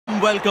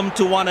warm welcome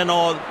to one and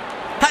all.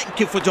 Thank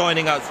you for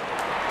joining us.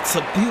 It's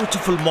a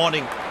beautiful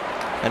morning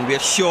and we are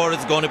sure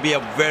it's going to be a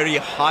very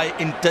high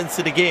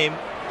intensity game.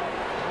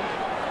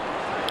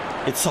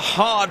 It's a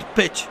hard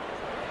pitch.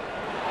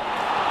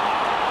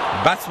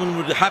 Batsmen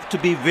would have to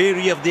be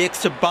wary of the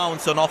extra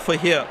bounce on offer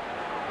here.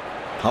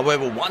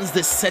 However, once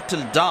they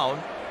settle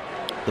down,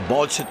 the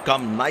ball should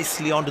come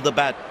nicely onto the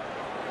bat.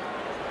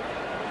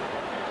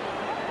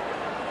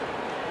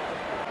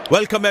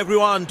 Welcome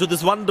everyone to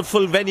this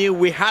wonderful venue.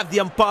 We have the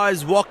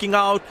umpires walking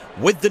out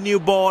with the new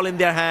ball in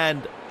their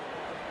hand.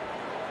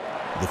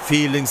 The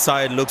fielding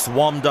side looks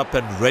warmed up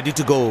and ready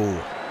to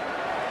go.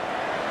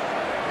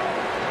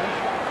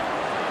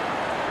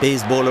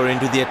 Pace bowler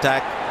into the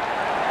attack.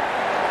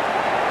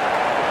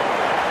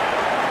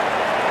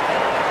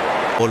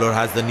 Bowler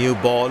has the new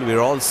ball.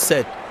 We're all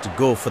set to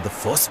go for the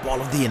first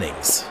ball of the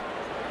innings.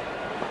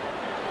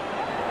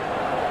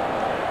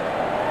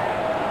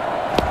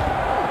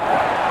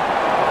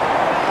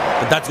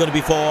 But that's going to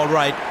be for all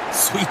right.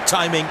 Sweet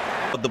timing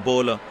of the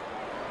bowler.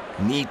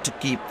 Need to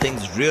keep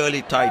things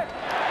really tight.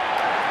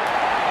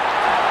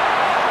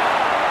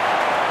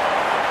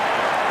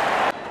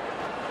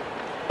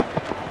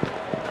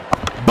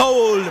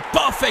 Bowled,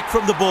 perfect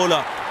from the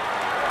bowler.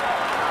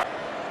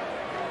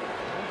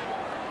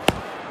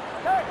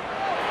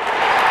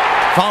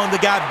 Found the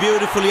gap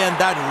beautifully and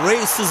that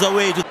races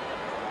away to...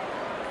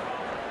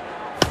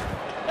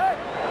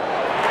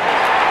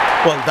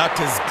 Well, that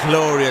is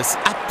glorious,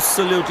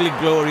 absolutely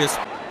glorious.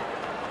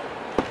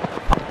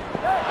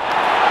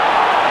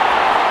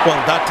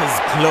 Well, that is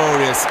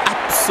glorious,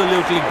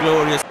 absolutely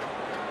glorious.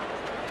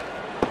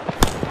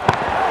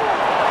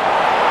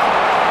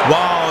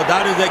 Wow,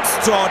 that is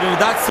extraordinary.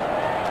 That's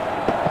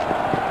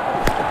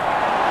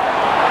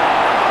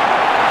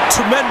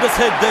tremendous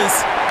hit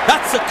this.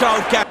 That's a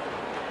crowd catch.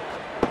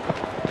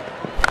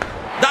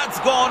 That's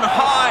gone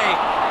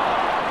high.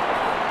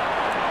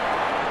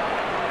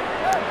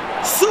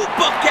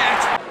 Super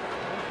catch.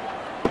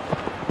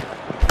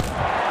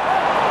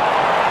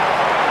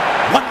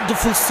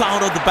 Wonderful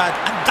sound of the bat,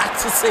 and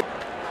that's a save.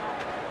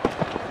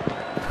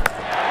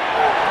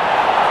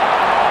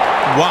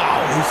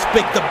 Wow, he's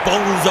picked the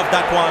bones of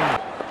that one.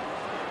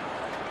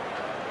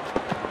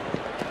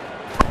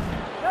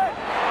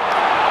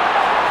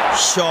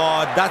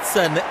 Shot, that's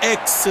an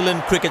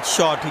excellent cricket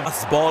shot.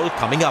 Last ball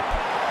coming up.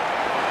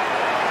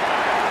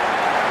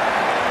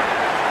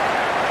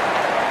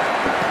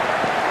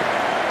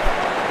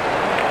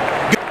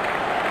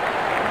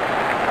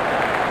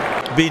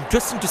 Be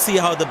interesting to see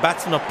how the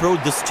batsmen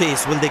approach this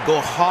chase. Will they go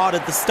hard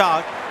at the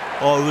start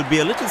or will be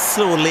a little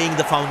slow laying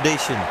the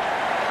foundation?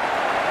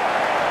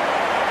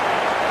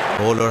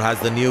 Bowler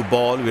has the new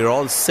ball. We're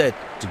all set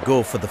to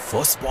go for the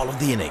first ball of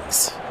the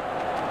innings.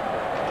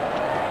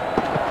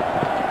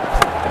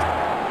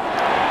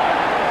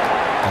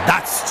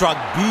 That struck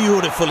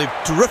beautifully.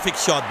 Terrific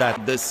shot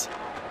that this.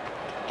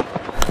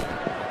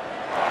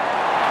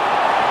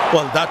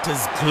 Well, that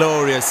is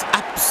glorious.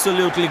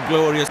 Absolutely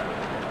glorious.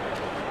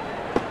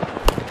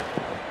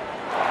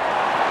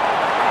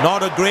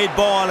 Not a great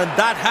ball, and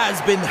that has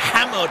been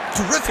hammered.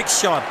 Terrific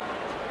shot.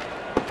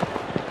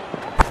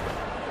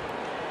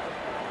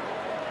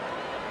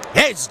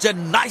 Edged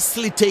and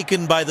nicely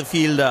taken by the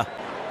fielder.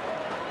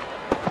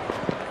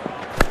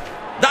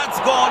 That's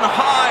gone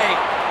high.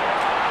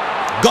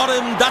 Got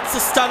him. That's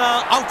a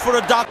stunner. Out for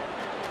a duck.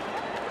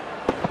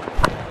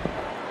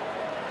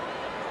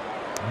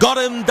 Got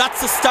him.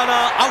 That's a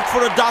stunner. Out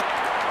for a duck.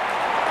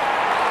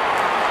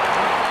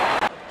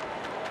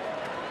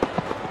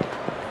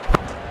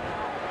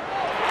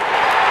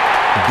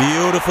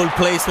 Beautiful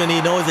placement.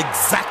 He knows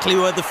exactly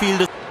where the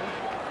field is.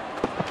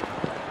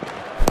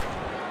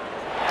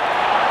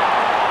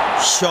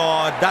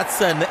 Shot. That's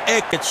an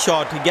excellent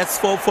shot. He gets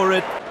 4 for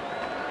it.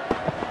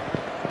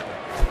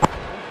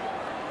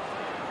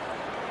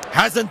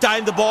 Hasn't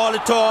timed the ball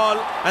at all.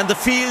 And the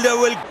fielder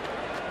will...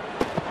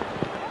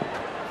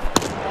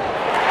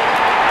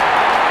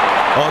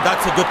 Oh,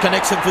 that's a good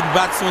connection for the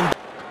batsman.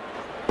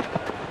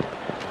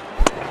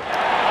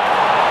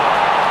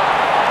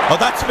 Oh,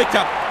 that's picked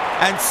up.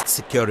 And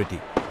security.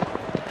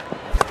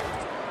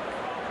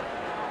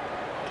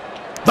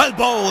 Well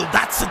bowled,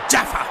 that's a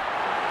jaffa.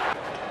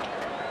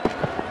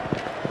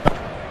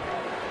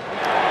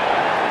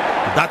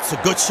 That's a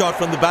good shot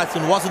from the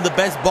batsman. Wasn't the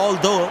best ball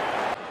though.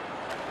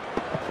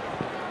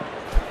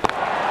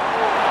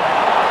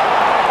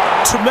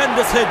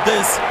 Tremendous hit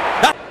this.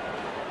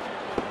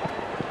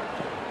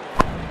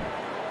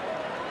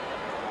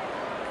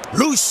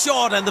 Loose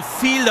shot and the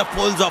fielder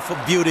pulls off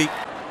a beauty.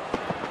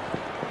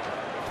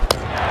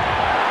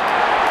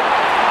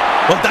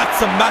 Well,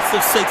 that's a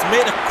massive 6.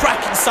 Made a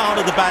cracking sound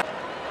of the bat.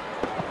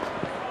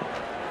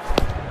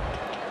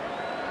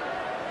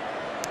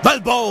 Well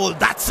bowled.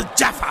 That's a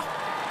jaffa.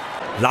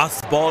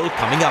 Last ball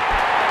coming up.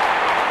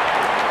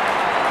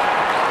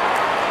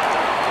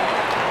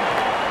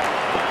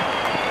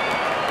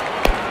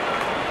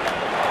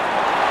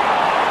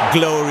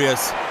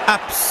 Glorious.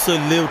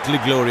 Absolutely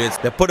glorious.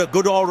 They put a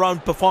good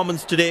all-round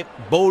performance today.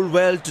 Bowled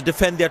well to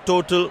defend their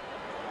total.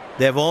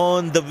 They've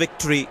earned the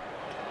victory.